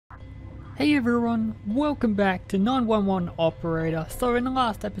Hey everyone, welcome back to 911 Operator. So in the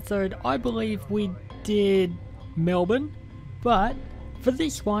last episode, I believe we did Melbourne, but for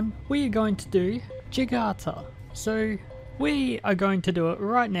this one, we are going to do Jakarta. So we are going to do it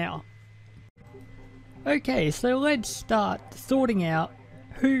right now. Okay, so let's start sorting out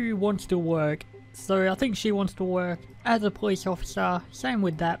who wants to work. So I think she wants to work as a police officer, same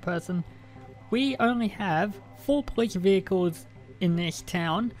with that person. We only have 4 police vehicles in this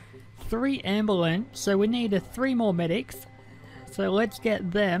town. 3 ambulance, so we need 3 more medics, so let's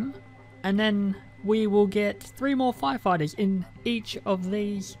get them, and then we will get 3 more firefighters in each of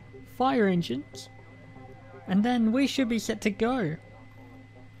these fire engines, and then we should be set to go.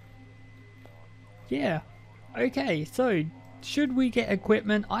 Yeah, okay, so should we get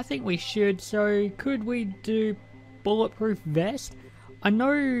equipment? I think we should. So could we do bulletproof vest? I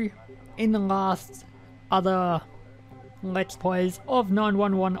know in the last other Let's Plays of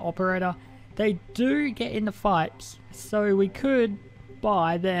 911 Operator, they do get in the fights, so we could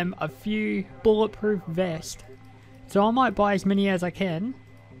buy them a few bulletproof vests. So I might buy as many as I can.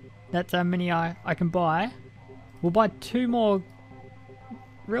 That's how many I can buy. We'll buy 2 more.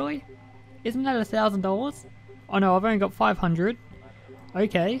 Really? Isn't that $1,000? Oh no, I've only got 500.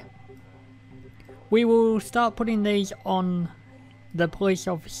 Okay. We will start putting these on the police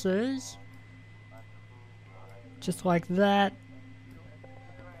officers. Just like that.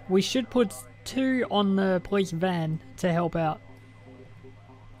 We should put 2 on the police van to help out.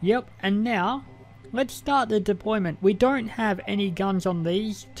 Yep, and now let's start the deployment. We don't have any guns on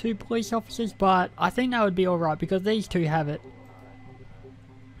these 2 police officers, but I think that would be alright because these 2 have it.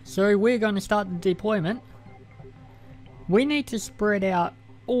 So we're going to start the deployment. We need to spread out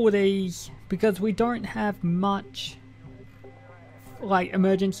all these because we don't have much like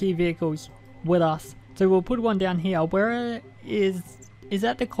emergency vehicles with us. So we'll put one down here. Where is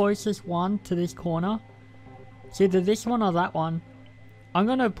that the closest one to this corner? It's either this one or that one. I'm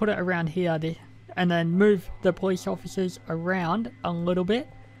going to put it around here and then move the police officers around a little bit.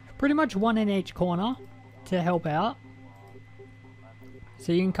 Pretty much one in each corner to help out.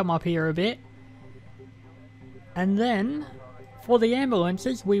 So you can come up here a bit. And then for the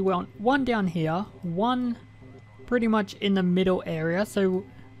ambulances, we want one down here, one pretty much in the middle area. So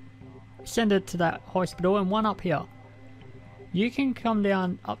send it to that hospital, and one up here. You can come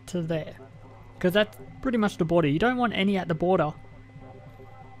down up to there because that's pretty much the border. You don't want any at the border.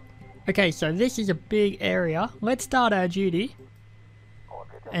 Okay, so this is a big area. Let's start our duty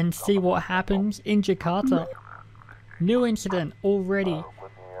and see what happens in Jakarta. New incident already.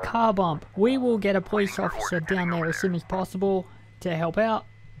 Car bump. We will get a police officer down there as soon as possible to help out.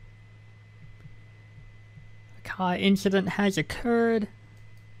 A car incident has occurred.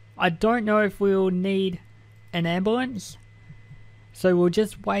 I don't know if we'll need an ambulance, so we'll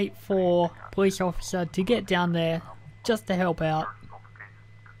just wait for police officer to get down there just to help out.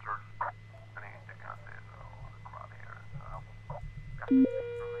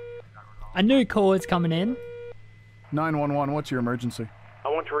 A new call is coming in. 911, what's your emergency? I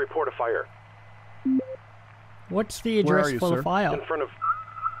want to report a fire. What's the address for the fire? In front of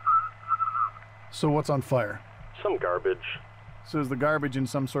So what's on fire? some garbage. So is the garbage in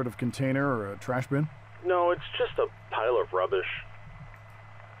some sort of container or a trash bin? No, it's just a pile of rubbish.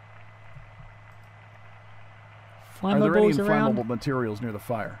 Are there any Flammables around? inflammable materials near the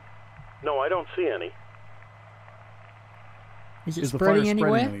fire? No, I don't see any. Is it Is the fire spreading spreading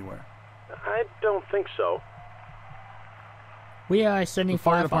anywhere? anywhere? I don't think so. We are sending The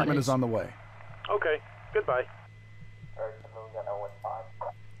fire firefighters. department is on the way. Okay, goodbye.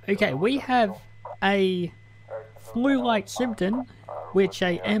 Okay, we have a flu-like symptom, which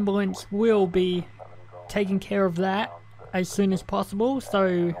a ambulance will be taking care of that as soon as possible.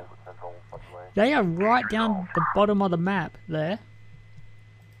 So they are right down the bottom of the map there.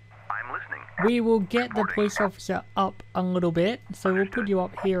 I'm listening. We will get the police officer up a little bit, so we'll put you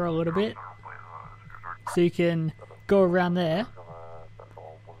up here a little bit so you can go around there.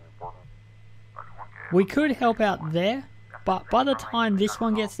 We could help out there, but by the time this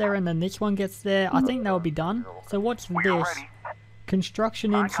one gets there and then this one gets there, I think they'll be done. So what's this?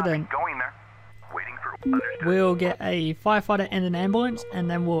 Construction incident. Going there. Waiting for understood. We'll get a firefighter and an ambulance, and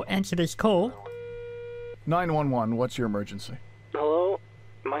then we'll answer this call. 911, what's your emergency? Hello?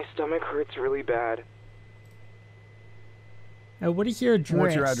 My stomach hurts really bad. What is your address?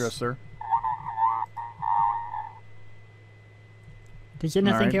 What's your address, sir? Does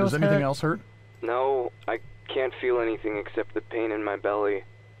anything Alright, else does anything hurt? else hurt? No, I can't feel anything except the pain in my belly.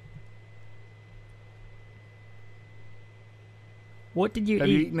 What did you Have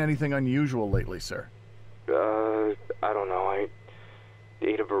you eat? eaten anything unusual lately, sir? I don't know.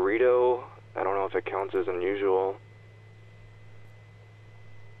 ate a burrito. I don't know if it counts as unusual.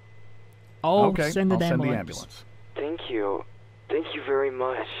 Okay, send an I'll send the ambulance. ambulance. Thank you. Thank you very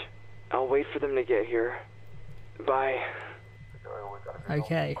much. I'll wait for them to get here. Bye.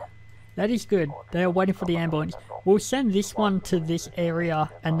 Okay. That is good. They are waiting for the ambulance. We'll send this one to this area,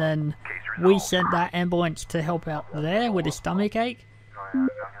 and then we sent that ambulance to help out there with a stomach ache.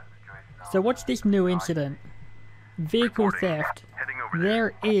 So what's this new incident? Vehicle theft. Heading over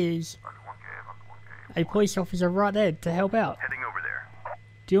There is a police officer right there to help out. Heading over there.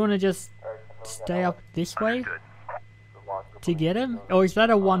 Do you want to just stay up this way Understood. to get him? Or is that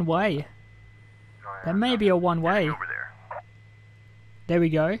a one-way? That may be a one-way. Over there. There we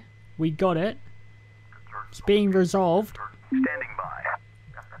go. We got it. It's being resolved. Standing by.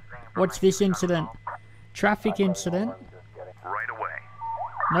 What's this incident? Traffic incident. Right away.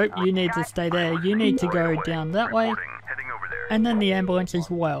 Nope, you need to stay there. You need to go down that way. Reporting. Heading over there. And then the ambulance as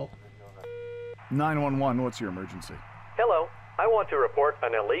well. 911, what's your emergency? Hello. I want to report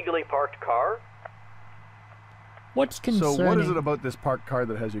an illegally parked car. What's concerning? So what is it about this parked car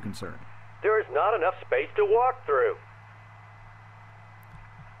that has you concerned? There is not enough space to walk through.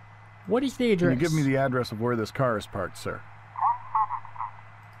 What is the Can address? you give me the address of where this car is parked, sir?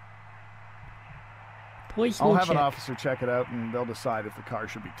 Police I'll will have check. an officer check it out and they'll decide if the car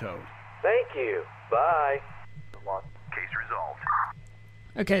should be towed. Thank you. Bye. Case resolved.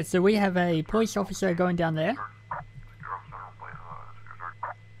 Okay, so we have a police officer going down there.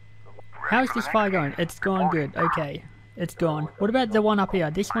 How's this fire going? It's going good. Okay, it's gone. What about the one up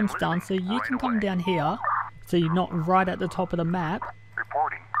here? This one's done, so you can come down here. So you're not right at the top of the map.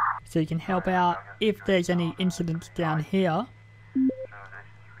 Reporting. So you can help out if there's any incidents down here.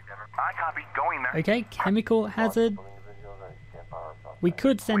 I copy. Going there. Okay, chemical hazard. We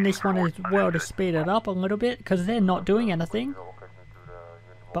could send this one as well to speed it up a little bit, because they're not doing anything.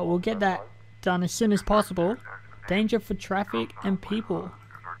 But we'll get that done as soon as possible. Danger for traffic and people.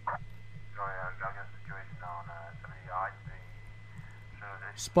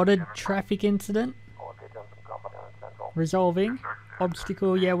 Spotted traffic incident. Resolving.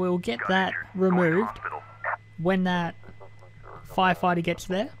 Obstacle, yeah, we'll get that removed Hospital. when that firefighter gets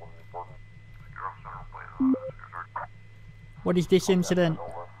there. What is this incident?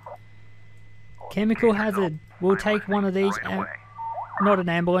 Chemical hazard. We'll take one of these, Right away. not an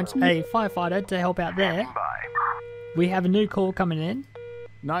ambulance, a firefighter to help out there. Standing by. We have a new call coming in.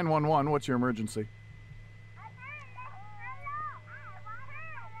 911, what's your emergency?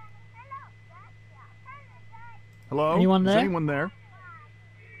 Hello? Anyone there? Is anyone there?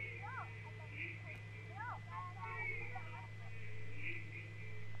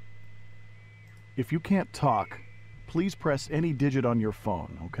 If you can't talk, please press any digit on your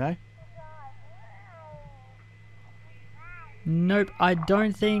phone, okay? Nope, I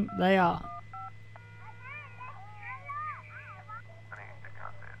don't think they are.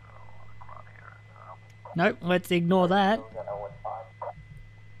 Nope, let's ignore that.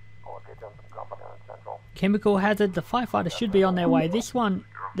 Chemical hazard, the firefighter should be on their way. This one,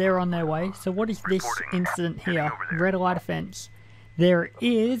 they're on their way. So what is this incident here? Red light offense. There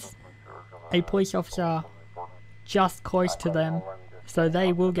is a police officer just close to them, so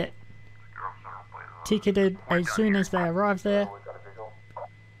they will get ticketed as soon as they arrive there.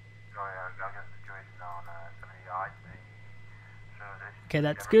 Okay,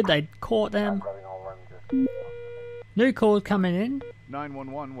 that's good. They caught them. New call coming in.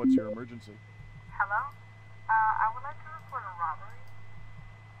 911, what's your emergency? Hello? I would like to report a robbery.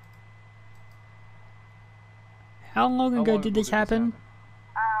 How long How ago long did ago this happen?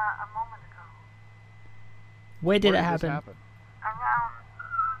 A moment ago. Where did it This happen? Around...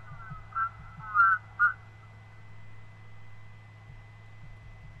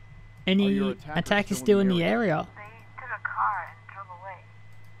 Are Any your attackers attackers still still in in the the area? They took a car and drove away.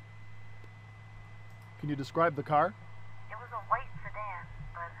 Can you describe the car? It was a white sedan,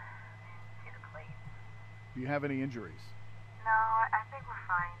 but I didn't see the plate. Do you have any injuries? No, I think we're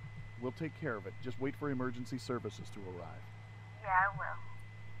fine. We'll take care of it. Just wait for emergency services to arrive. Yeah, I will.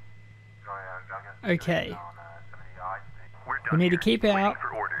 Okay. We're done We need to here. keep Waiting out,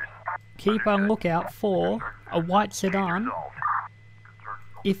 for orders. keep on lookout for a white sedan Resolved.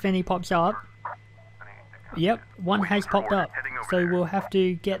 if any pops up. Yep, one has popped up, so we'll have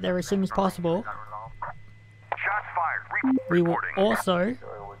to get there as soon as possible. Shots fired. We will Reporting. also...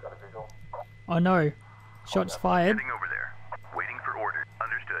 Oh no, shots fired. Heading over there. Waiting for orders.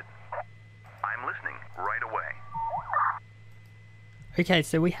 Understood. I'm listening. Right away. Okay,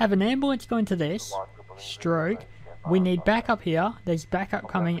 so we have an ambulance going to this. Stroke. We need backup here. There's backup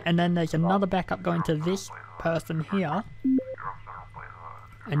coming, and then there's another backup going to this person here.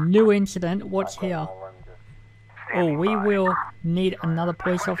 A new incident. What's here? Oh, we will need another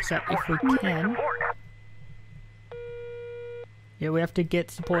police officer if we can. Yeah, we have to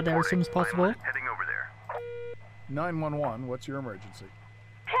get support there as soon as possible. Heading over there. 911, what's your emergency?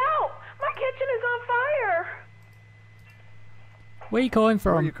 Help! My kitchen is on fire! Where are you calling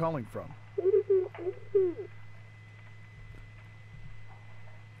Where are from? you calling from?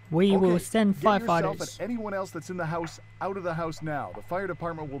 We will send Get yourself firefighters. and anyone else that's in the house out of the house now. The fire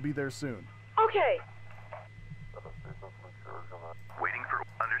department will be there soon. Okay. Waiting for...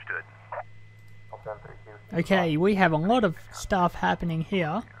 Understood. Okay, we have a lot of stuff happening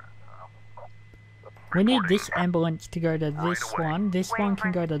here. We need this ambulance to go to this one. This one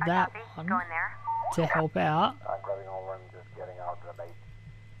can go to that one Going there. to help out.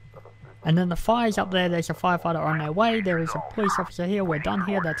 And then the fire's up there. There's a firefighter on their way. There is a police officer here. We're done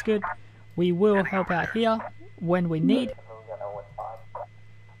here. That's good. We will help out here when we need.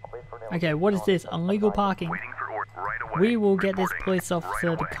 Okay, what is this? Illegal parking. Waiting for orders. Right away. We will get this police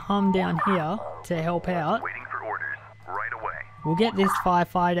officer to come down here to help out. Waiting for orders. Right away. We'll get this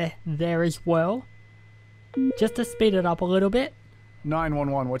firefighter there as well. Just to speed it up a little bit.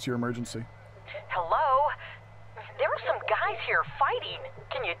 911, what's your emergency? Hello? There are some guys here fighting.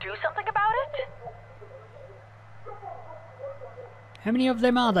 Can you do something about it? How many of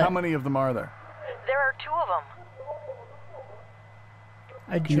them are there? How many of them are there? There are 2 of them.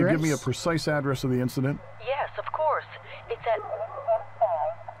 Address? Can you give me a precise address of the incident? Yes, of course. It's at...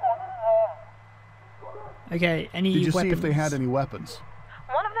 Okay, any Did you weapons? see if they had any weapons?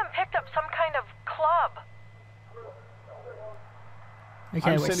 One of them picked up some kind of club.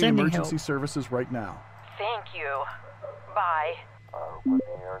 Okay, I'm we're sending sending emergency help. services right now. Thank you. Bye.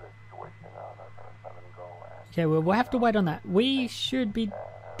 Okay, well, we'll have to wait on that. We should be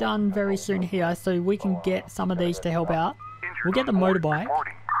done very soon here, so we can get some of these to help out. We'll get the motorbike,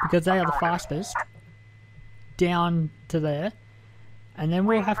 because they are the fastest, down to there. And then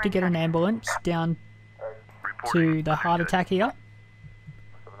we'll have to get an ambulance down to the heart attack here.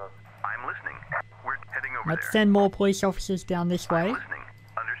 I'm listening. We're heading over Let's there. send more police officers down this way. Listening.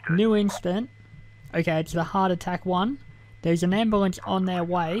 Understood. New incident. Okay, it's the heart attack one. There's an ambulance on their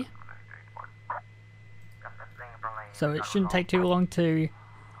way, so it shouldn't take too long to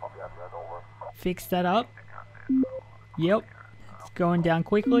fix that up. Yep, it's going down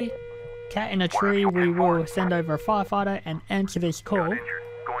quickly. Cat in a tree, we will send over a firefighter and answer this call. Injured.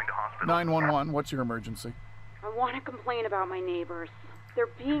 Going to hospital. 911, what's your emergency? I want to complain about my neighbors. They're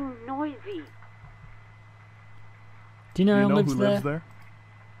being noisy. Do you know Do you who know lives who there? lives there?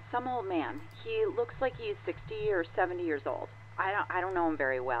 Some old man. He looks like he's 60 or 70 years old. I don't know him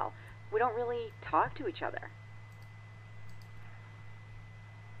very well. We don't really talk to each other.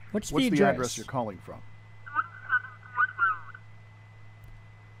 What's What's the the address? address you're calling from?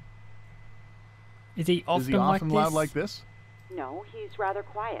 Is he often, Is he often like loud this? like this? No, he's rather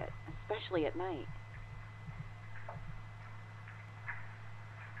quiet, especially at night.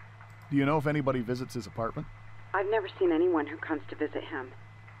 Do you know if anybody visits his apartment? I've never seen anyone who comes to visit him.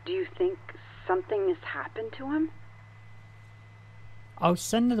 Do you think something has happened to him? I'll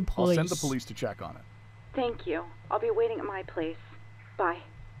send the police. I'll send the police to check on it. Thank you. I'll be waiting at my place. Bye.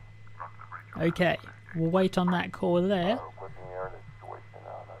 Okay, we'll wait on that call there.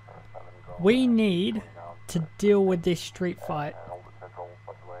 We need to deal with this street fight.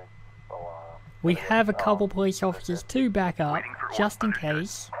 We have a couple police officers to back up, just in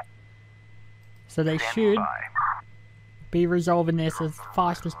case. So they should be resolving this as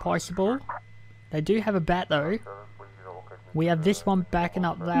fast as possible. They do have a bat though. We have this one backing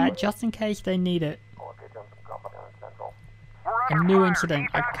up that, just in case they need it. A new incident,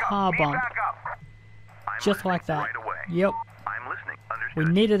 a car bump. Just like that. Yep. I'm listening. We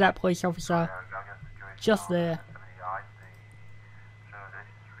Understood. needed that police officer just there.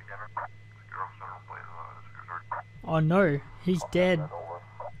 Oh no, he's dead.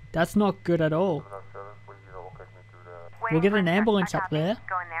 That's not good at all. We'll get an ambulance up there.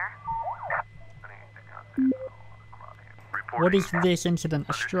 Going there. What is this incident?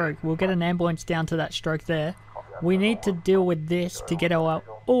 A stroke. We'll get an ambulance down to that stroke there. We need to deal with this to get all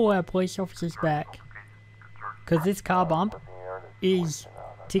our police officers back. Because this car bump is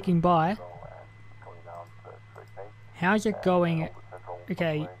ticking by. How's it going?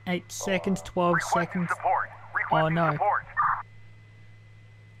 Okay, 8 seconds, 12 seconds. Support. Oh Requesting no. support.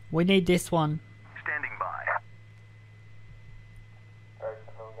 We need this one. Standing by.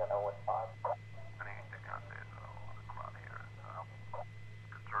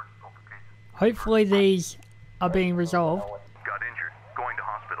 Hopefully these are being resolved. Got injured. Going to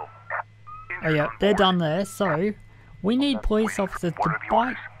hospital. Oh yeah, they're done there, so We need police officers to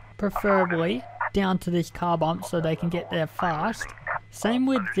bike, preferably, down to this car bump so they can get there fast. Same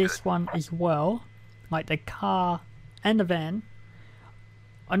with this one as well, like the car and the van.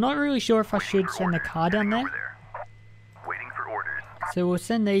 I'm not really sure if I should send the car down there. Waiting for orders. So we'll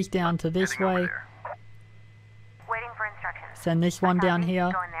send these down to this Heading over way. there. Waiting for instructions. Send this one down here.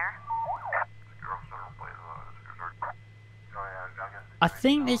 Going there. I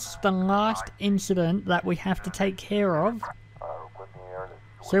think this is the last incident that we have to take care of.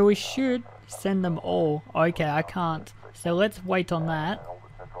 So we should send them all. Okay, I can't. So let's wait on that.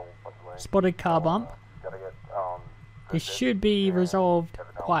 Spotted car bump. This should be resolved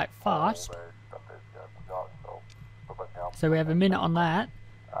quite fast. So we have a minute on that.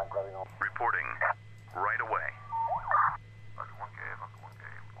 Reporting right away.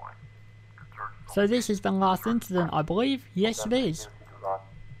 So this is the last incident, I believe. Yes, it is.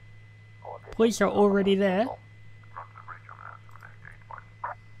 Police are already there.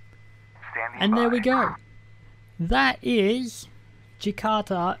 And there we go. That is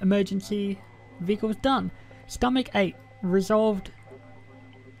Jakarta emergency vehicles done. Stomach 8 resolved.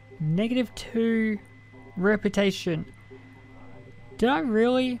 -2 reputation. Did I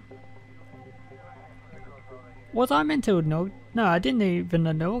really? Was I meant to know? No, I didn't even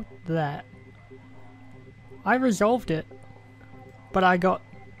know that. I resolved it, but I got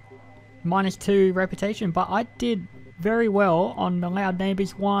 -2 reputation. But I did very well on the Loud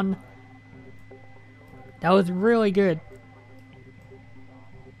Neighbors one. That was really good.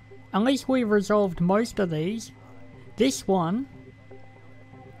 At least we resolved most of these. This one,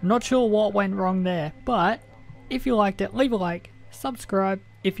 not sure what went wrong there, but if you liked it, leave a like, subscribe.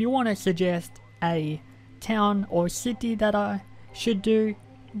 If you want to suggest a town or city that I should do,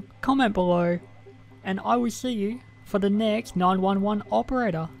 comment below, and I will see you for the next 911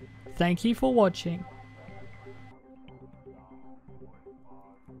 operator. Thank you for watching.